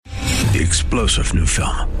The explosive new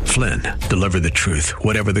film, Flynn, Deliver the Truth,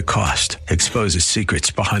 Whatever the Cost, exposes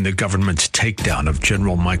secrets behind the government's takedown of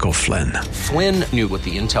General Michael Flynn. Flynn knew what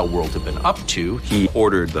the intel world had been up to. He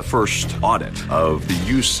ordered the first audit of the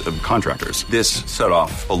use of contractors. This set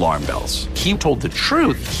off alarm bells. He told the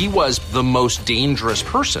truth. He was the most dangerous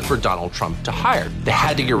person for Donald Trump to hire. They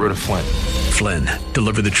had to get rid of Flynn. Flynn,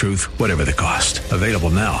 Deliver the Truth, Whatever the Cost. Available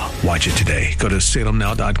now. Watch it today. Go to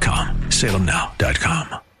salemnow.com.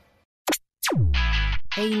 salemnow.com.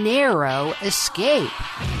 A narrow escape.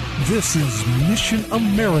 This is Mission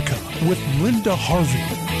America with Linda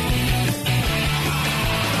Harvey.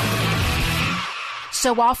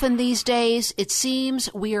 So often these days, it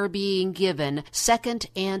seems we are being given second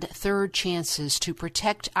and third chances to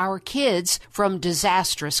protect our kids from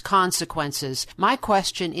disastrous consequences. My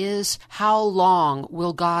question is, how long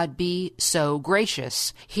will God be so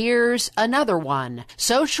gracious? Here's another one.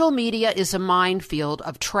 Social media is a minefield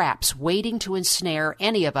of traps waiting to ensnare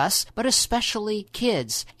any of us, but especially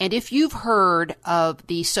kids. And if you've heard of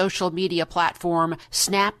the social media platform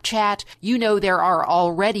Snapchat, you know there are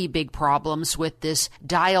already big problems with this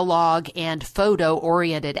dialogue and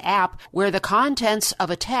photo-oriented app where the contents of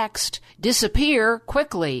a text disappear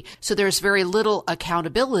quickly. So there's very little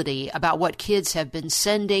accountability about what kids have been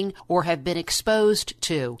sending or have been exposed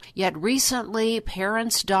to. Yet recently,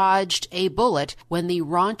 parents dodged a bullet when the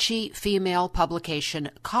raunchy female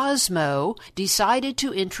publication Cosmo decided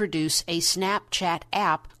to introduce a Snapchat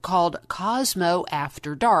app called Cosmo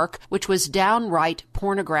After Dark, which was downright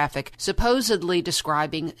pornographic, supposedly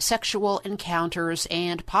describing sexual encounters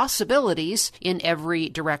and possibilities in every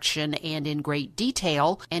direction and in great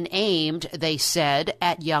detail, and aimed, they said,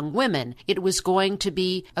 at young women. It was going to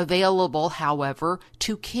be available, however,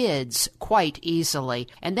 to kids quite easily.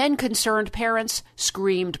 And then concerned parents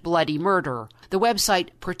screamed bloody murder. The website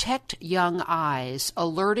Protect Young Eyes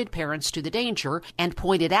alerted parents to the danger and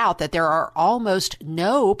pointed out that there are almost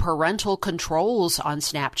no parental controls on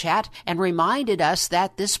Snapchat and reminded us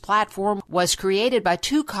that this platform was created by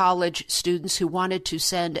two college students who wanted to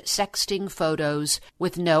send sexting photos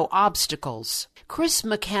with no obstacles. Chris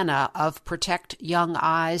McKenna of Protect Young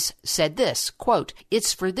Eyes said this, quote,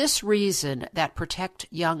 "It's for this reason that Protect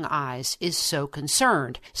Young Eyes is so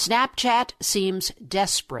concerned. Snapchat seems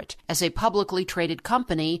desperate. As a publicly traded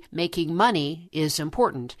company, making money is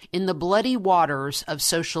important. In the bloody waters of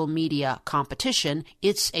social media competition,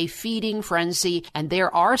 it's a feeding frenzy, and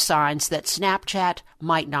there are signs that Snapchat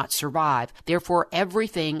might not survive. Therefore,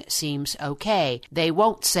 everything seems okay. They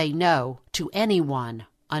won't say no to anyone."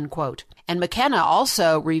 Unquote. And McKenna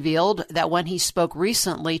also revealed that when he spoke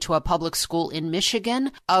recently to a public school in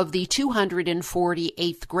Michigan, of the 240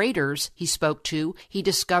 eighth graders he spoke to, he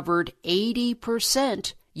discovered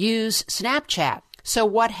 80% use Snapchat. So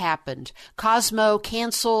what happened? Cosmo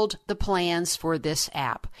canceled the plans for this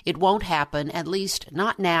app. It won't happen, at least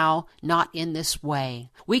not now, not in this way.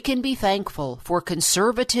 We can be thankful for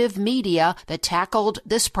conservative media that tackled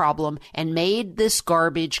this problem and made this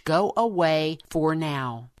garbage go away for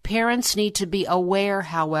now. Parents need to be aware,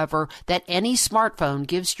 however, that any smartphone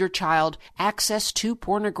gives your child access to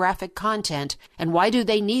pornographic content. And why do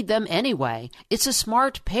they need them anyway? It's a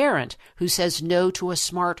smart parent who says no to a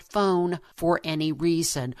smartphone for any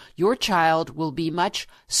reason. Your child will be much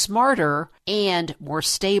smarter and more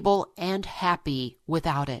stable and happy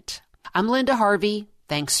without it. I'm Linda Harvey.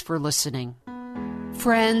 Thanks for listening.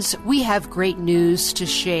 Friends, we have great news to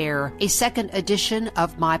share. A second edition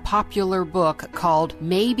of my popular book called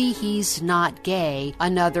Maybe He's Not Gay,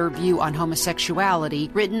 Another View on Homosexuality,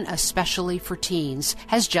 written especially for teens,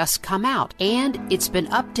 has just come out. And it's been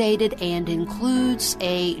updated and includes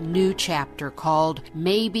a new chapter called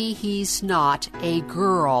Maybe He's Not a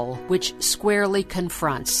Girl, which squarely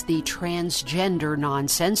confronts the transgender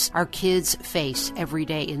nonsense our kids face every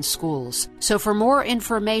day in schools. So for more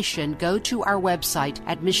information, go to our website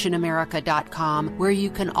at missionamerica.com, where you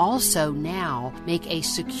can also now make a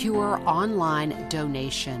secure online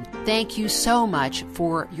donation. Thank you so much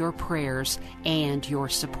for your prayers and your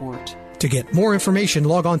support. To get more information,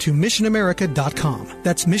 log on to missionamerica.com.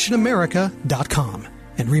 That's missionamerica.com.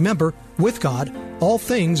 And remember, with God, all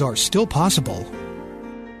things are still possible.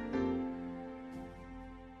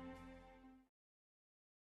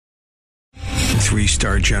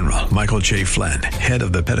 Three-star General Michael J. Flynn, head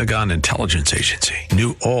of the Pentagon Intelligence Agency,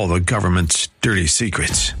 knew all the government's dirty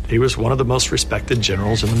secrets. He was one of the most respected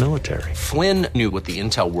generals in the military. Flynn knew what the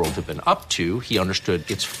intel world had been up to. He understood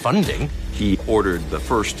its funding. He ordered the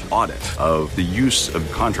first audit of the use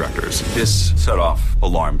of contractors. This set off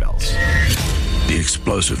alarm bells. The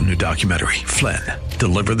explosive new documentary, Flynn,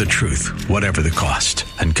 deliver the truth, whatever the cost,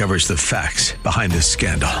 and covers the facts behind the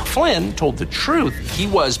scandal. Flynn told the truth. He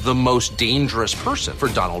was the most dangerous person for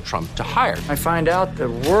Donald Trump to hire. I find out the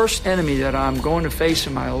worst enemy that I'm going to face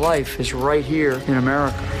in my life is right here in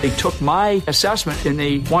America. They took my assessment and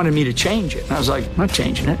they wanted me to change it. And I was like, I'm not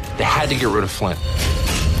changing it. They had to get rid of Flynn.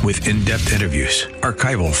 With in-depth interviews,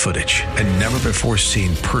 archival footage, and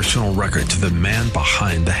never-before-seen personal records of the man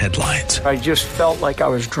behind the headlines. I just felt like I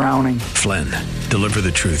was drowning. Flynn, deliver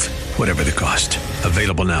the truth, whatever the cost.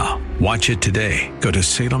 Available now. Watch it today. Go to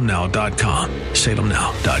salemnow.com.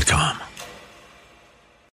 salemnow.com.